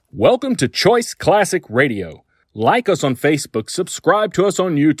Welcome to Choice Classic Radio. Like us on Facebook, subscribe to us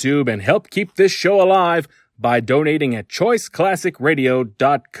on YouTube, and help keep this show alive by donating at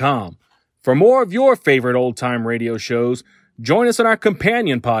choiceclassicradio.com. For more of your favorite old-time radio shows, join us on our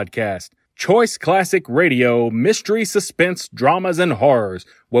companion podcast, Choice Classic Radio, Mystery, Suspense, Dramas, and Horrors,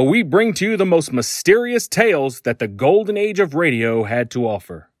 where we bring to you the most mysterious tales that the golden age of radio had to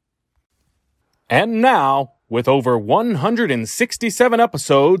offer. And now, with over 167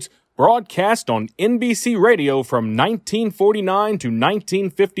 episodes broadcast on NBC Radio from 1949 to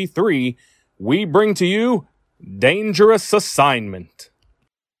 1953, we bring to you Dangerous Assignment.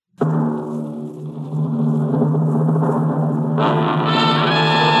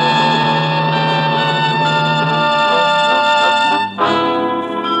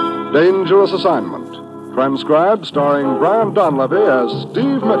 Dangerous Assignment, transcribed starring Brian Donlevy as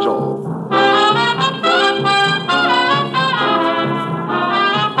Steve Mitchell.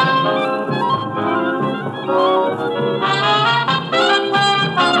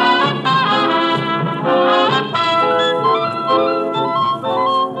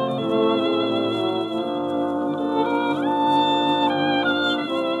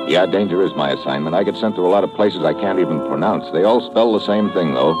 Yeah, danger is my assignment. I get sent to a lot of places I can't even pronounce. They all spell the same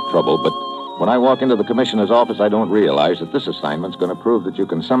thing, though, trouble. But when I walk into the commissioner's office, I don't realize that this assignment's going to prove that you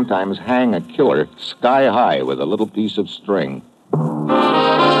can sometimes hang a killer sky high with a little piece of string.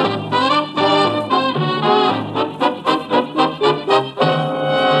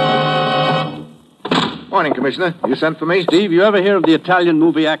 Morning, Commissioner. You sent for me? Steve, you ever hear of the Italian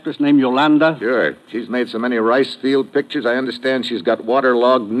movie actress named Yolanda? Sure. She's made so many rice field pictures, I understand she's got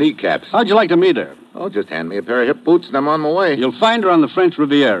waterlogged kneecaps. How'd you like to meet her? Oh, just hand me a pair of hip boots and I'm on my way. You'll find her on the French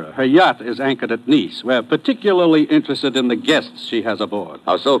Riviera. Her yacht is anchored at Nice. We're particularly interested in the guests she has aboard.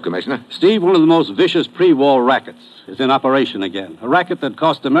 How so, Commissioner? Steve, one of the most vicious pre-war rackets is in operation again. A racket that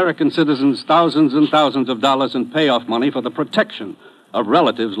cost American citizens thousands and thousands of dollars in payoff money for the protection of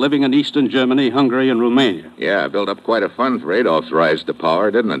relatives living in Eastern Germany, Hungary, and Romania. Yeah, built up quite a fund for Adolf's rise to power,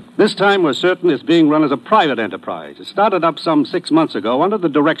 didn't it? This time we're certain it's being run as a private enterprise. It started up some 6 months ago under the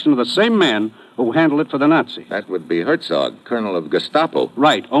direction of the same man who handled it for the Nazis. That would be Herzog, colonel of Gestapo.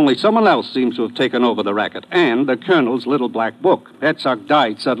 Right, only someone else seems to have taken over the racket, and the colonel's little black book. Herzog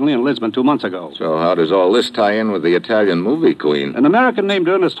died suddenly in Lisbon 2 months ago. So how does all this tie in with the Italian movie queen? An American named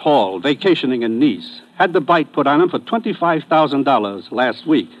Ernest Hall, vacationing in Nice, had the bite put on him for $25,000 last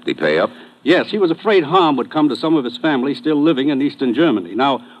week. Did he pay up? Yes, he was afraid harm would come to some of his family still living in Eastern Germany.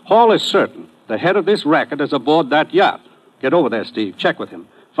 Now, Hall is certain the head of this racket is aboard that yacht. Get over there, Steve. Check with him.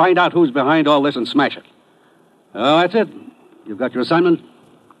 Find out who's behind all this and smash it. Oh, that's it. You've got your assignment.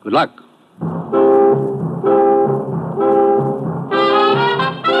 Good luck.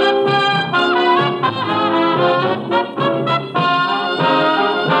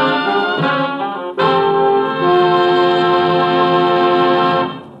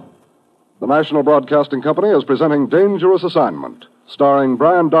 The National Broadcasting Company is presenting Dangerous Assignment, starring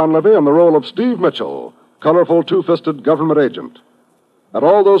Brian Donlevy in the role of Steve Mitchell, colorful two-fisted government agent. At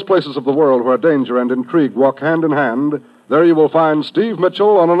all those places of the world where danger and intrigue walk hand in hand, there you will find Steve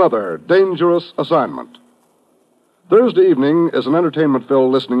Mitchell on another Dangerous Assignment. Thursday evening is an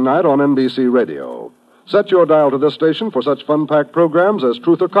entertainment-filled listening night on NBC Radio. Set your dial to this station for such fun-packed programs as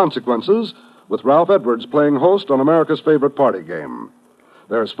Truth or Consequences, with Ralph Edwards playing host on America's favorite party game.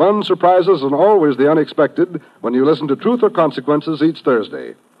 There's fun, surprises, and always the unexpected when you listen to Truth or Consequences each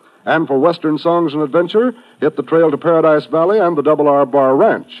Thursday. And for Western songs and adventure, hit the trail to Paradise Valley and the Double R Bar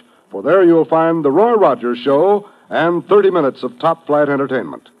Ranch, for there you'll find the Roy Rogers Show and 30 minutes of top-flight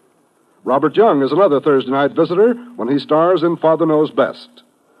entertainment. Robert Young is another Thursday night visitor when he stars in Father Knows Best.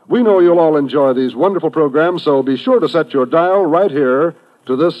 We know you'll all enjoy these wonderful programs, so be sure to set your dial right here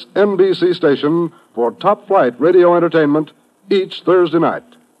to this NBC station for top-flight radio entertainment each Thursday night.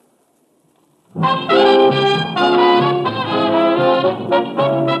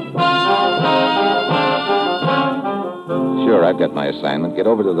 Sure, I've got my assignment. Get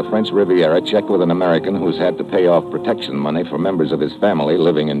over to the French Riviera, check with an American who's had to pay off protection money for members of his family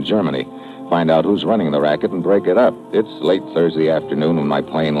living in Germany. Find out who's running the racket and break it up. It's late Thursday afternoon when my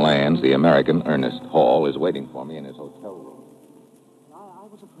plane lands. The American, Ernest Hall, is waiting for me in his hotel room. I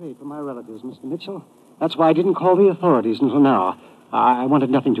was afraid for my relatives, Mr. Mitchell. That's why I didn't call the authorities until now. I wanted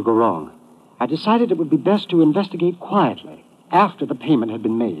nothing to go wrong. I decided it would be best to investigate quietly after the payment had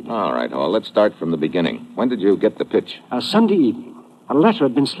been made. All right, Hall, let's start from the beginning. When did you get the pitch? Sunday evening. A letter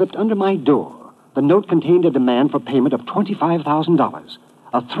had been slipped under my door. The note contained a demand for payment of $25,000.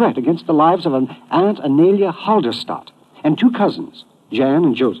 A threat against the lives of an Aunt Anelia Halderstadt and two cousins, Jan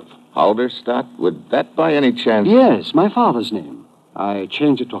and Joseph. Halderstadt? Would that by any chance... Yes, my father's name. I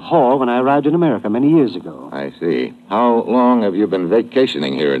changed it to Hall when I arrived in America many years ago. I see. How long have you been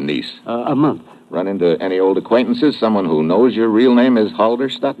vacationing here in Nice? A month. Run into any old acquaintances? Someone who knows your real name is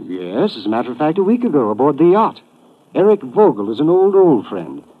Halderstadt? Yes, as a matter of fact, a week ago aboard the yacht. Eric Vogel is an old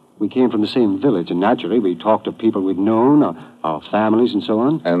friend. We came from the same village, and naturally we talked to people we'd known, our families and so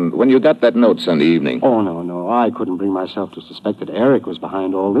on. And when you got that note Sunday evening? Oh, no. I couldn't bring myself to suspect that Eric was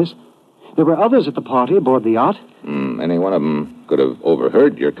behind all this. There were others at the party aboard the yacht. Any one of them could have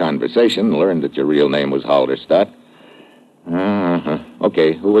overheard your conversation, learned that your real name was Halderstadt.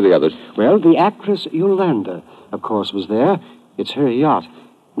 Okay, who were the others? Well, the actress Yolanda, of course, was there. It's her yacht.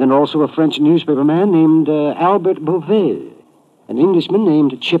 Then also a French newspaper man named Albert Beauvais, an Englishman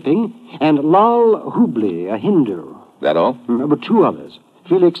named Chipping, and Lal Hubli, a Hindu. That all? There were two others.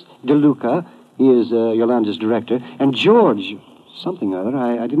 Felix De Luca, he is Yolanda's director, and George something or other.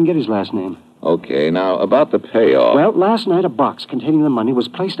 I didn't get his last name. Okay, now, about the payoff. Well, last night a box containing the money was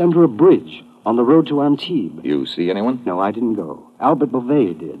placed under a bridge on the road to Antibes. You see anyone? No, I didn't go. Albert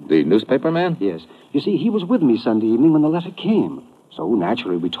Beauvais did. The newspaper man? Yes. You see, he was with me Sunday evening when the letter came. So,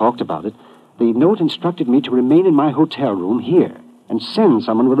 naturally, we talked about it. The note instructed me to remain in my hotel room here and send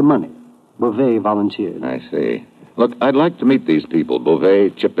someone with the money. Beauvais volunteered. I see. Look, I'd like to meet these people. Beauvais,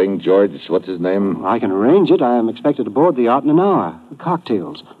 Chipping, George, what's his name? I can arrange it. I am expected aboard the yacht in an hour.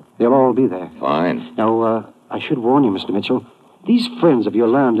 Cocktails. They'll all be there. Fine. Now, I should warn you, Mr. Mitchell. These friends of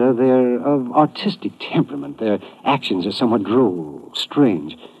Yolanda, they're of artistic temperament. Their actions are somewhat droll,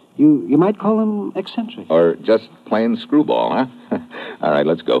 strange. You might call them eccentric. Or just plain screwball, huh? All right,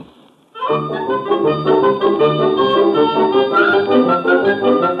 let's go.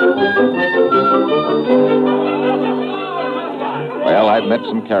 Well, I've met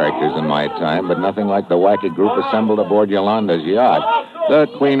some characters in my time, but nothing like the wacky group assembled aboard Yolanda's yacht. The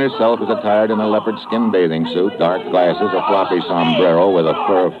queen herself is attired in a leopard skin bathing suit, dark glasses, a floppy sombrero with a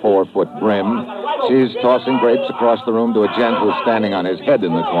fur 4-foot brim. She's tossing grapes across the room to a gent who's standing on his head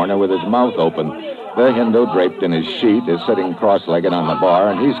in the corner with his mouth open. The Hindu, draped in his sheet, is sitting cross-legged on the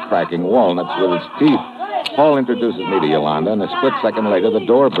bar, and he's cracking walnuts with his teeth. Paul introduces me to Yolanda, and a split second later, the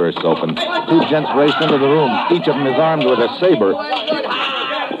door bursts open. Two gents race into the room. Each of them is armed with a saber.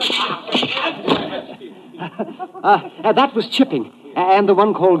 That was Chipping, and the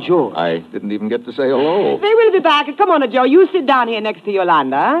one called George. I didn't even get to say hello. They will be back. Come on, Joe. You sit down here next to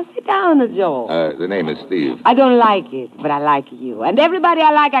Yolanda. Sit down, Joe. The name is Steve. I don't like it, but I like you. And everybody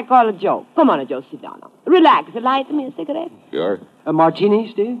I like, I call a Joe. Come on, Joe. Sit down now. Relax. Light me a cigarette. Sure. A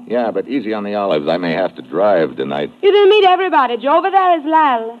martini, Steve? Yeah, but easy on the olives. I may have to drive tonight. You didn't meet everybody, Joe. Over there is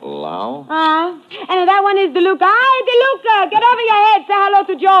Lal. Lal? And that one is DeLuca. Hi, DeLuca. Get over your head. Say hello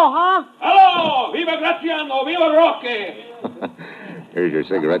to Joe, huh? Hello! Viva Graziano! Viva Rocky! Here's your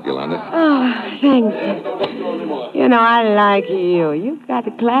cigarette, Yolanda. Oh, thanks. You know, I like you. You've got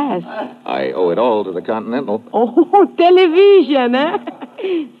a class. I owe it all to the Continental. Oh, television, eh?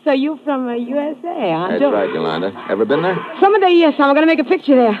 So you're from USA, huh, That's Joe? right, Yolanda. Ever been there? Some of the years, son. We're going to make a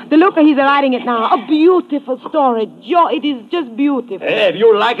picture there. DeLuca, he's writing it now. A beautiful story. Joe, it is just beautiful. Hey, if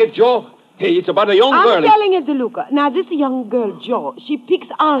you like it, Joe. Hey, it's about a young girl. I'm telling you, DeLuca. Now, this young girl, Joe, she picks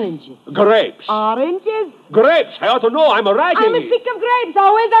oranges. Grapes. Oranges? Grapes. I ought to know. I'm writing. I'm sick of grapes.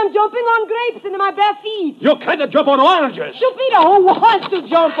 Always I'm jumping on grapes into my bare feet. You can't jump on oranges. Stupid, who wants to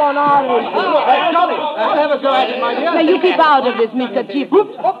jump on oranges? I'll have a go at it, my dear. Now, you keep out of this, Mr. Chip.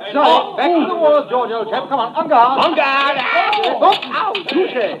 Sorry. Back to the walls, George, old chap. Come on. On guard. On guard. Ow.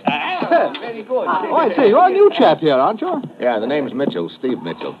 Touche. Very good. Oh, I say, you're a new chap here, aren't you? Yeah, the name's Mitchell, Steve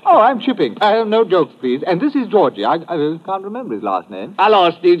Mitchell. Oh, I'm Chipping. No jokes, please. And this is Georgie. I can't remember his last name.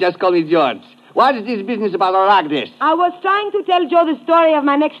 Hello, Steve. Just call me George. What is this business about Aragnes? I was trying to tell Joe the story of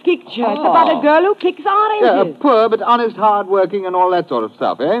my next picture. It's about a girl who picks oranges. Poor but honest, hard-working and all that sort of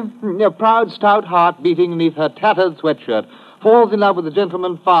stuff, eh? A proud, stout heart beating beneath her tattered sweatshirt. Falls in love with a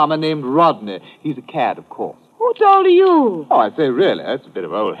gentleman farmer named Rodney. He's a cad, of course. Who told you? Oh, I say, really, that's a bit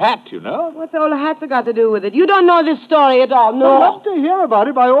of old hat, you know. What's old hat got to do with it? You don't know this story at all, no? I'd love to hear about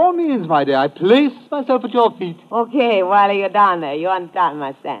it, by all means, my dear. I place myself at your feet. Okay, while you're down there, you untie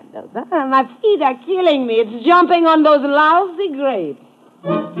my sandals. My feet are killing me. It's jumping on those lousy grapes.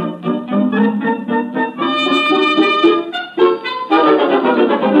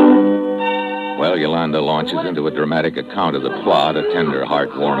 Well, Yolanda launches into a dramatic account of the plot, a tender,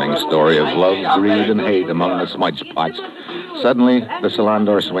 heartwarming story of love, greed, and hate among the smudge pots. Suddenly, the salon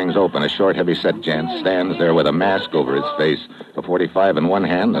door swings open. A short, heavy-set gent stands there with a mask over his face, a .45 in one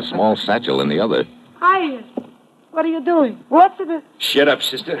hand, a small satchel in the other. Hi. What are you doing? What's it? Shut up,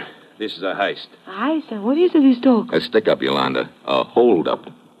 sister. This is a heist. Hi, sir. What is it he's talking? A stick-up, Yolanda. A hold-up.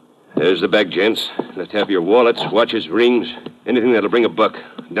 There's the bag, gents. Let's have your wallets, watches, rings, anything that'll bring a buck.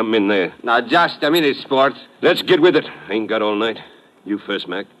 Dump 'em in there. Now, just a minute, sport. Let's get with it. I ain't got all night. You first,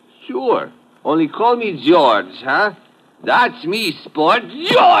 Mac. Sure. Only call me George, huh? That's me, sport.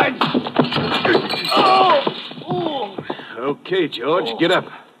 George! Oh! Okay, George, get up.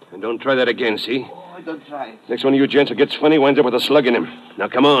 And don't try that again, see? Oh, don't try. Next one of you gents who gets funny winds up with a slug in him. Now,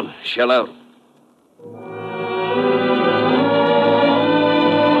 come on. Shell out.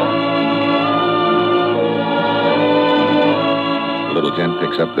 The little gent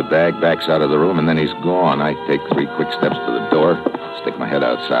picks up the bag, backs out of the room, and then he's gone. I take 3 quick steps to the door, stick my head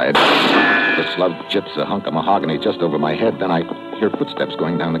outside. The slug chips a hunk of mahogany just over my head. Then I hear footsteps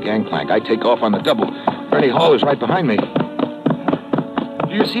going down the gangplank. I take off on the double. Ernie Hall is right behind me.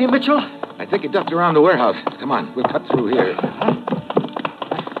 Do you see him, Mitchell? I think he ducked around the warehouse. Come on, we'll cut through here.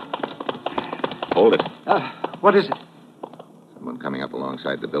 Hold it. What is it? Someone coming up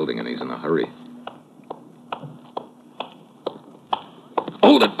alongside the building, and he's in a hurry.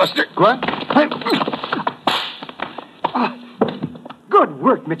 Hold it, Buster. What? Good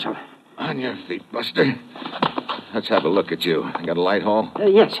work, Mitchell. On your feet, Buster. Let's have a look at you. Got a light, Hall?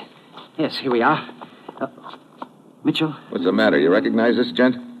 Yes. Yes, here we are. Mitchell? What's the matter? You recognize this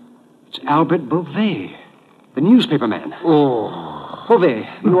gent? It's Albert Beauvais, the newspaper man. Oh. Beauvais,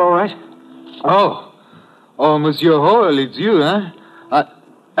 you all right? Oh, Monsieur Hall, it's you, huh?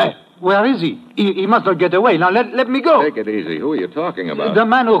 Hey, where is he? He must not get away. Now, let me go. Take it easy. Who are you talking about? The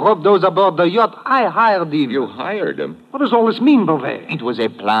man who robbed those aboard the yacht, I hired him. You hired him? What does all this mean, Beauvais? It was a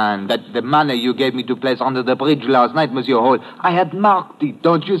plan that the money you gave me to place under the bridge last night, Monsieur Hall, I had marked it,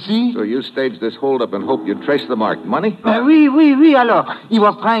 don't you see? So you staged this holdup and hoped you'd trace the marked money? Oui, alors. He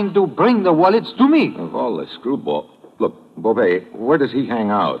was trying to bring the wallets to me. Of all the screwball... Look, Beauvais, where does he hang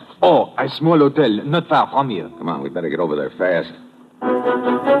out? Oh, a small hotel, not far from here. Come on, we better get over there fast.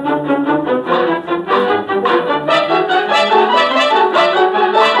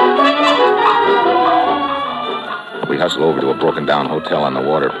 We hustle over to a broken-down hotel on the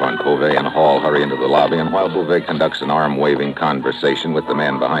waterfront. Beauvais and Hall hurry into the lobby, and while Beauvais conducts an arm-waving conversation with the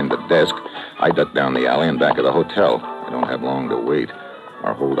man behind the desk, I duck down the alley and back of the hotel. I don't have long to wait.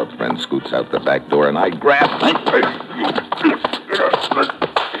 Our hold-up friend scoots out the back door, and I grab...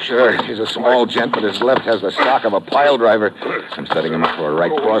 Sure, he's a small gent, but his left has the stock of a pile driver. I'm setting him up for a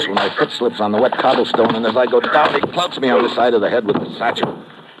right cross when my foot slips on the wet cobblestone, and as I go down, he clouts me on the side of the head with the satchel.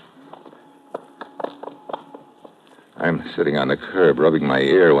 I'm sitting on the curb, rubbing my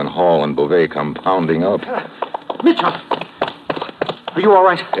ear, when Hall and Beauvais come pounding up. Mitchell! Are you all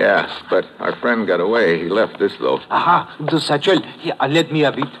right? Yeah, but our friend got away. He left this, though. Aha, the satchel. Here, let me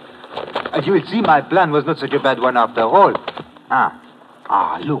have it. As you will see, my plan was not such a bad one after all.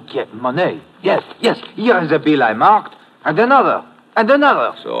 Look, yes, money. Yes, here is a bill I marked. And another.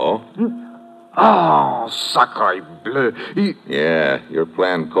 So? Oh, sacre bleu. Yeah, your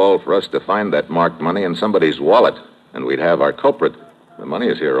plan called for us to find that marked money in somebody's wallet, and we'd have our culprit. The money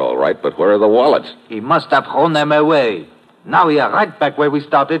is here, all right, but where are the wallets? He must have thrown them away. Now we are right back where we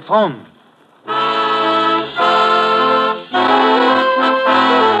started from.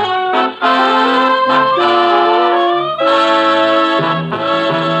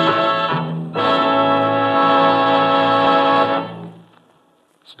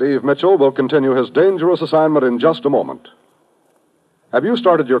 Steve Mitchell will continue his dangerous assignment in just a moment. Have you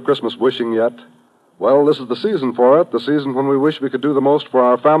started your Christmas wishing yet? Well, this is the season for it, the season when we wish we could do the most for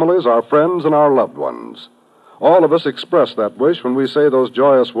our families, our friends, and our loved ones. All of us express that wish when we say those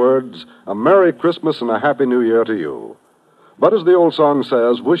joyous words, a Merry Christmas and a Happy New Year to you. But as the old song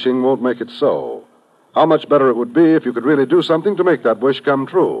says, wishing won't make it so. How much better it would be if you could really do something to make that wish come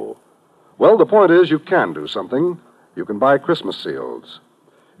true. Well, the point is you can do something. You can buy Christmas seals.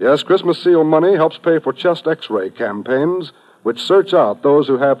 Yes, Christmas seal money helps pay for chest X-ray campaigns, which search out those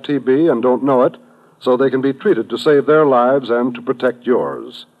who have TB and don't know it, so they can be treated to save their lives and to protect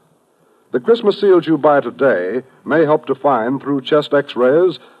yours. The Christmas seals you buy today may help to find, through chest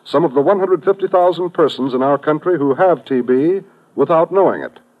X-rays, some of the 150,000 persons in our country who have TB without knowing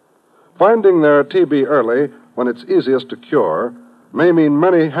it. Finding their TB early, when it's easiest to cure, may mean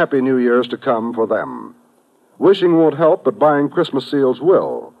many happy New Years to come for them. Wishing won't help, but buying Christmas seals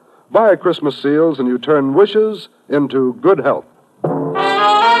will. Buy Christmas seals and you turn wishes into good health.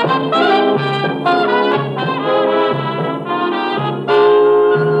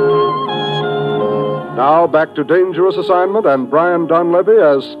 Now back to Dangerous Assignment and Brian Donlevy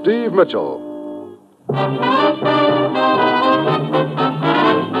as Steve Mitchell. Your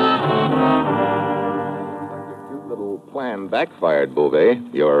cute little plan backfired, Beauvais.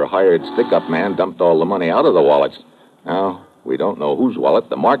 Your hired stick-up man dumped all the money out of the wallets. Now, We don't know whose wallet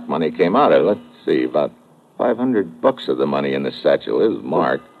the marked money came out of. Let's see, about $500 of the money in the satchel is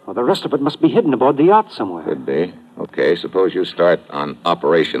marked. Well, the rest of it must be hidden aboard the yacht somewhere. Could be. Okay, suppose you start on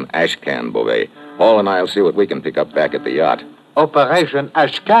Operation Ashcan, Beauvais. Hall and I'll see what we can pick up back at the yacht. Operation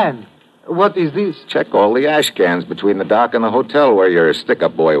Ashcan? What is this? Check all the ash cans between the dock and the hotel where your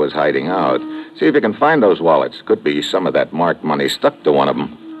stick-up boy was hiding out. See if you can find those wallets. Could be some of that marked money stuck to one of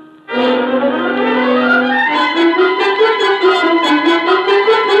them.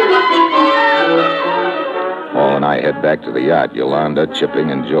 Hall and I head back to the yacht. Yolanda,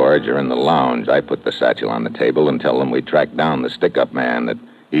 Chipping, and George are in the lounge. I put the satchel on the table and tell them we tracked down the stick-up man, that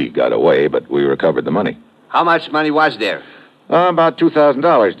he got away, but we recovered the money. How much money was there? About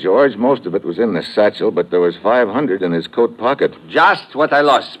 $2,000, George. Most of it was in the satchel, but there was $500 in his coat pocket. Just what I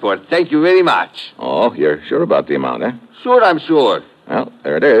lost, Sport. Thank you very much. Oh, you're sure about the amount, eh? Sure, I'm sure. Well,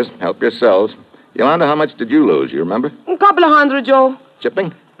 there it is. Help yourselves. Yolanda, how much did you lose? You remember? A couple of hundred, Joe.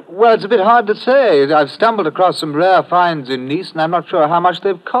 Chipping? Well, it's a bit hard to say. I've stumbled across some rare finds in Nice, and I'm not sure how much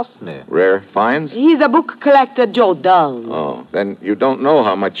they've cost me. Rare finds? He's a book collector, Joe Dull. Oh, then you don't know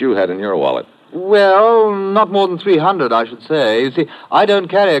how much you had in your wallet. Well, not more than 300, I should say. You see, I don't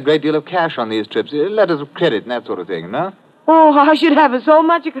carry a great deal of cash on these trips. Letters of credit and that sort of thing, no? Oh, I should have so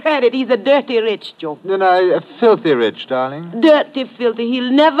much credit. He's a dirty rich, Joe. No, filthy rich, darling. Dirty, filthy.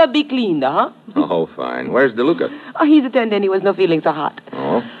 He'll never be cleaned, huh? Oh, fine. Where's DeLuca? Oh, he's attending. He was no feeling so hot.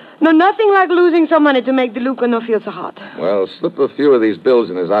 Oh? No, nothing like losing some money to make DeLuca no feel so hot. Well, slip a few of these bills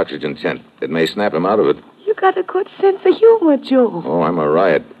in his oxygen tent. It may snap him out of it. You got a good sense of humor, Joe. Oh, I'm a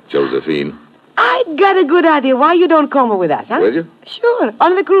riot, Josephine. I got a good idea why you don't come with us, huh? Will you? Sure.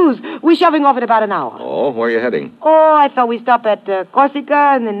 On the cruise. We're shoving off in about an hour. Oh, where are you heading? Oh, I thought we'd stop at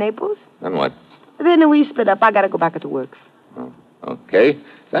Corsica and then Naples. Then what? Then we split up. I got to go back to work. Oh, okay.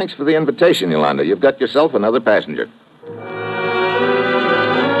 Thanks for the invitation, Yolanda. You've got yourself another passenger.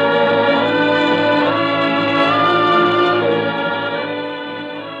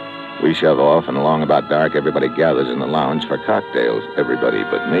 We shove off, and along about dark, everybody gathers in the lounge for cocktails. Everybody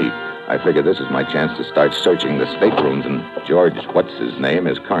but me. I figure this is my chance to start searching the staterooms, and George What's-His-Name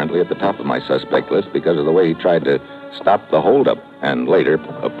is currently at the top of my suspect list because of the way he tried to stop the holdup, and later,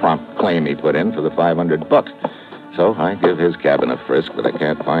 a prompt claim he put in for the $500. So I give his cabin a frisk, but I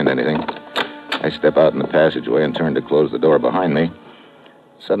can't find anything. I step out in the passageway and turn to close the door behind me.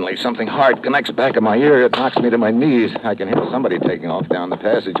 Suddenly, something hard connects back of my ear. It knocks me to my knees. I can hear somebody taking off down the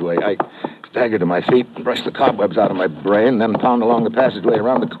passageway. I stagger to my feet and brush the cobwebs out of my brain, then pound along the passageway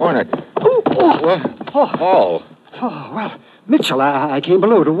around the corner. What? Oh, well, Mitchell, I came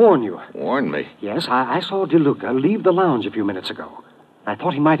below to warn you. Warn me? Yes, I saw DeLuca leave the lounge a few minutes ago. I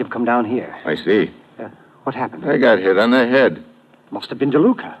thought he might have come down here. I see. What happened? I got hit on the head. Must have been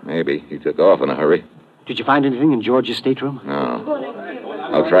DeLuca. Maybe. He took off in a hurry. Did you find anything in George's stateroom? No.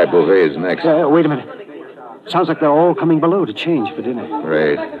 I'll try Beauvais next. Wait a minute. Sounds like they're all coming below to change for dinner.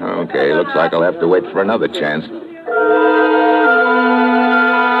 Great. Okay, looks like I'll have to wait for another chance.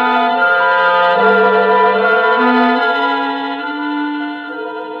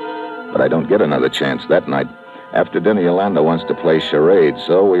 But I don't get another chance that night. After dinner, Yolanda wants to play charades,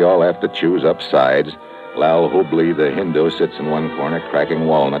 so we all have to choose up sides. Lal Hubli, the Hindu, sits in one corner, cracking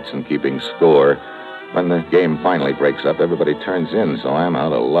walnuts and keeping score. When the game finally breaks up, everybody turns in, so I'm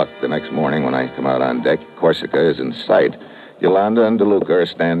out of luck. The next morning, when I come out on deck, Corsica is in sight. Yolanda and DeLuca are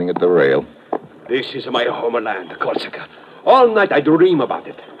standing at the rail. This is my homeland, Corsica. All night I dream about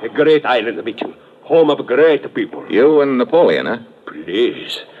it. A great island, Mitchell. Home of great people. You and Napoleon, huh?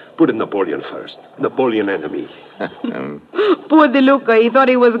 Please. Put Napoleon first. Napoleon enemy. Poor DeLuca. He thought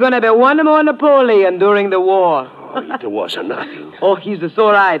he was going to be one more Napoleon during the war. It was nothing. Oh, he's a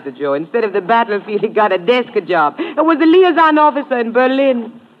sore eyed, Joe. Instead of the battlefield, he got a desk job. It was a liaison officer in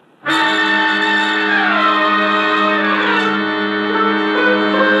Berlin.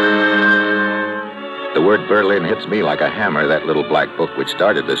 The word Berlin hits me like a hammer. That little black book which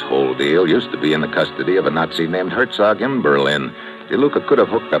started this whole deal used to be in the custody of a Nazi named Herzog in Berlin. DeLuca could have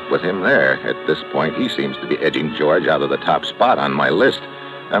hooked up with him there. At this point, he seems to be edging George out of the top spot on my list.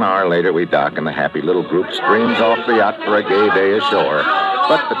 An hour later, we dock, and the happy little group streams off the yacht for a gay day ashore.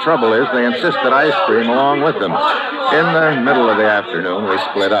 But the trouble is, they insist that I stream along with them. In the middle of the afternoon, we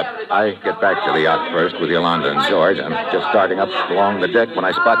split up. I get back to the yacht first with Yolanda and George. I'm just starting up along the deck when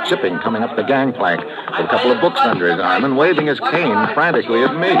I spot Chipping coming up the gangplank with a couple of books under his arm and waving his cane frantically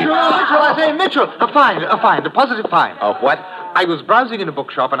at me. Mitchell, I say, Mitchell! A find, a positive find. A what? I was browsing in a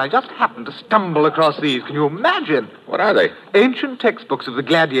bookshop, and I just happened to stumble across these. Can you imagine? What are they? Ancient textbooks of the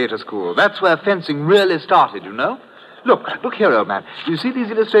gladiator school. That's where fencing really started, you know? Look here, old man. Do you see these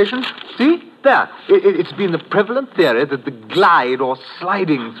illustrations? See? There. It's been the prevalent theory that the glide or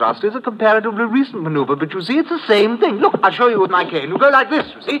sliding thrust is a comparatively recent maneuver, but you see, it's the same thing. Look, I'll show you with my cane. You go like this,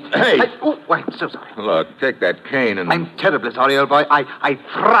 you see? Hey! I'm so sorry. Look, take that cane and... I'm terribly sorry, old boy. I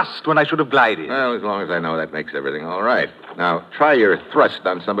thrust when I should have glided. Well, as long as I know that makes everything all right. Now, try your thrust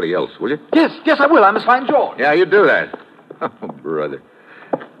on somebody else, will you? Yes, I will. I must find George. Yeah, you do that. Oh, brother.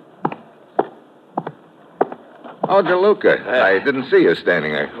 Oh, DeLuca, I didn't see you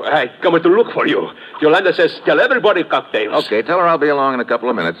standing there. I come to look for you. Yolanda says, tell everybody cocktails. Okay, tell her I'll be along in a couple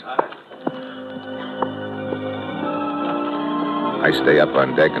of minutes. I stay up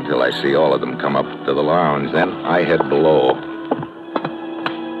on deck until I see all of them come up to the lounge. Then I head below.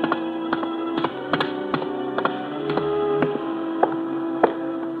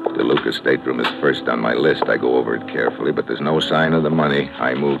 DeLuca's stateroom is first on my list. I go over it carefully, but there's no sign of the money.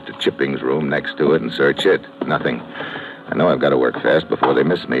 I move to Chipping's room next to it and search it. Nothing. I know I've got to work fast before they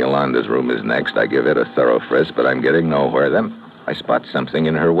miss me. Yolanda's room is next. I give it a thorough frisk, but I'm getting nowhere. Then I spot something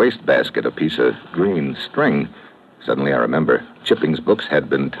in her wastebasket, a piece of green string. Suddenly I remember Chipping's books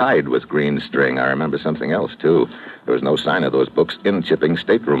had been tied with green string. I remember something else, too. There was no sign of those books in Chipping's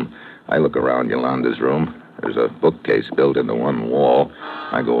stateroom. I look around Yolanda's room. There's a bookcase built into one wall.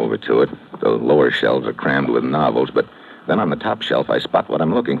 I go over to it. The lower shelves are crammed with novels, but then on the top shelf I spot what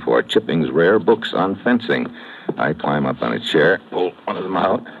I'm looking for, Chipping's rare books on fencing. I climb up on a chair, pull one of them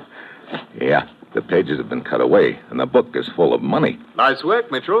out. Yeah, the pages have been cut away, and the book is full of money. Nice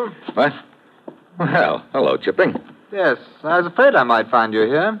work, Mitchell. What? Well, hello, Chipping. Yes, I was afraid I might find you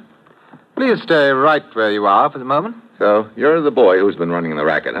here. Please stay right where you are for the moment. So, you're the boy who's been running the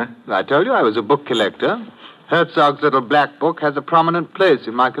racket, huh? I told you I was a book collector. Herzog's little black book has a prominent place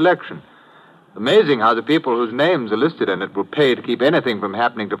in my collection. Amazing how the people whose names are listed in it will pay to keep anything from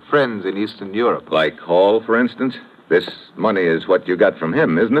happening to friends in Eastern Europe. Like Hall, for instance? This money is what you got from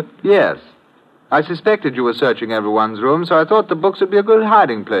him, isn't it? Yes. I suspected you were searching everyone's room, so I thought the books would be a good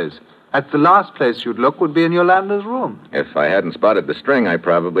hiding place. That's the last place you'd look would be in Yolanda's room. If I hadn't spotted the string, I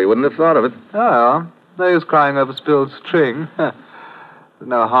probably wouldn't have thought of it. Oh, no use crying over spilled string. There's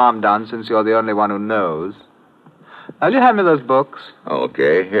no harm done since you're the only one who knows. Now, you hand me those books?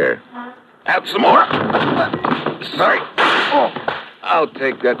 Okay, here. Have some more. Sorry. Oh, I'll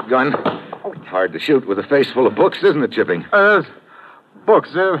take that gun. It's hard to shoot with a face full of books, isn't it, Chipping?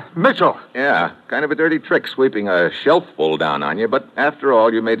 Books. Mitchell. Yeah, kind of a dirty trick sweeping a shelf full down on you, but after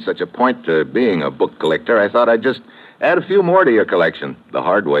all, you made such a point to being a book collector, I thought I'd just add a few more to your collection, the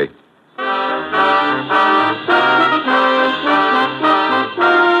hard way.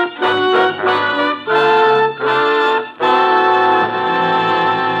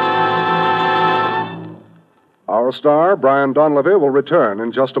 Our star, Brian Donlevy, will return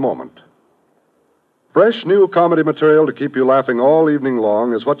in just a moment. Fresh new comedy material to keep you laughing all evening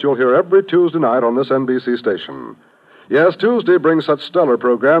long is what you'll hear every Tuesday night on this NBC station. Yes, Tuesday brings such stellar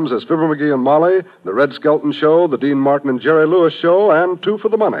programs as Fibber McGee and Molly, The Red Skelton Show, The Dean Martin and Jerry Lewis Show, and Two for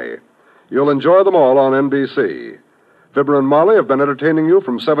the Money. You'll enjoy them all on NBC. Fibber and Molly have been entertaining you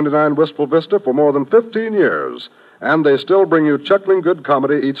from 79 Wistful Vista for more than 15 years, and they still bring you chuckling good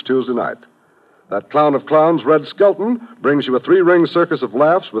comedy each Tuesday night. That clown of clowns, Red Skelton, brings you a three-ring circus of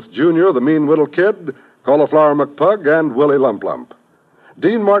laughs with Junior, the mean little kid, Cauliflower McPug, and Willie Lump Lump.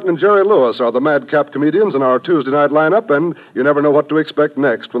 Dean Martin and Jerry Lewis are the madcap comedians in our Tuesday night lineup, and you never know what to expect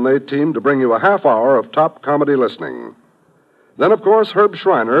next when they team to bring you a half hour of top comedy listening. Then, of course, Herb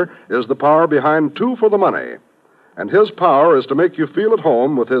Schreiner is the power behind Two for the Money, and his power is to make you feel at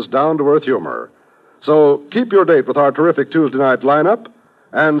home with his down-to-earth humor. So keep your date with our terrific Tuesday night lineup,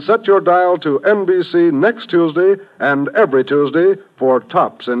 and set your dial to NBC next Tuesday and every Tuesday for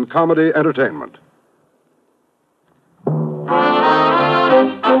tops in comedy entertainment.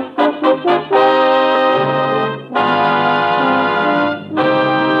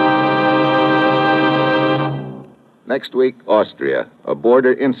 Next week, Austria, a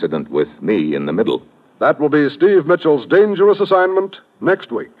border incident with me in the middle. That will be Steve Mitchell's dangerous assignment next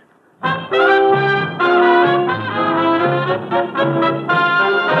week.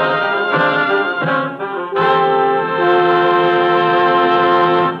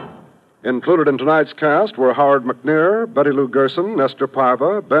 Included in tonight's cast were Howard McNear, Betty Lou Gerson, Nestor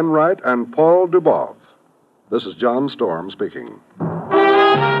Parva, Ben Wright, and Paul Dubov. This is John Storm speaking.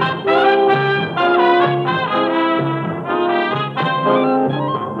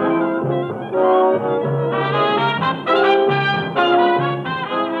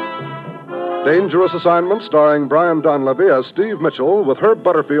 Dangerous Assignment, starring Brian Donlevy as Steve Mitchell, with Herb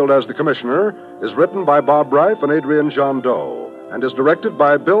Butterfield as the commissioner, is written by Bob Reif and Adrian John Doe, and is directed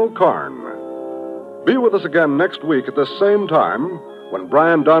by Bill Karn. Be with us again next week at this same time when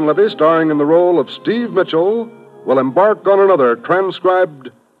Brian Donlevy, starring in the role of Steve Mitchell, will embark on another transcribed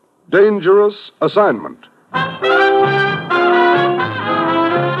Dangerous Assignment.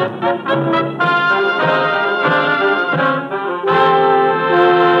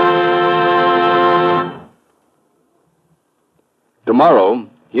 Tomorrow,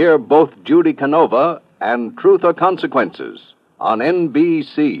 hear both Judy Canova and Truth or Consequences on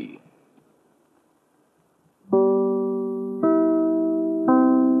NBC.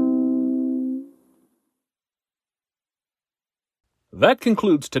 That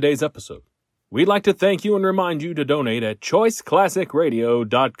concludes today's episode. We'd like to thank you and remind you to donate at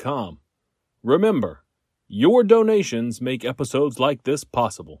choiceclassicradio.com. Remember, your donations make episodes like this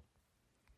possible.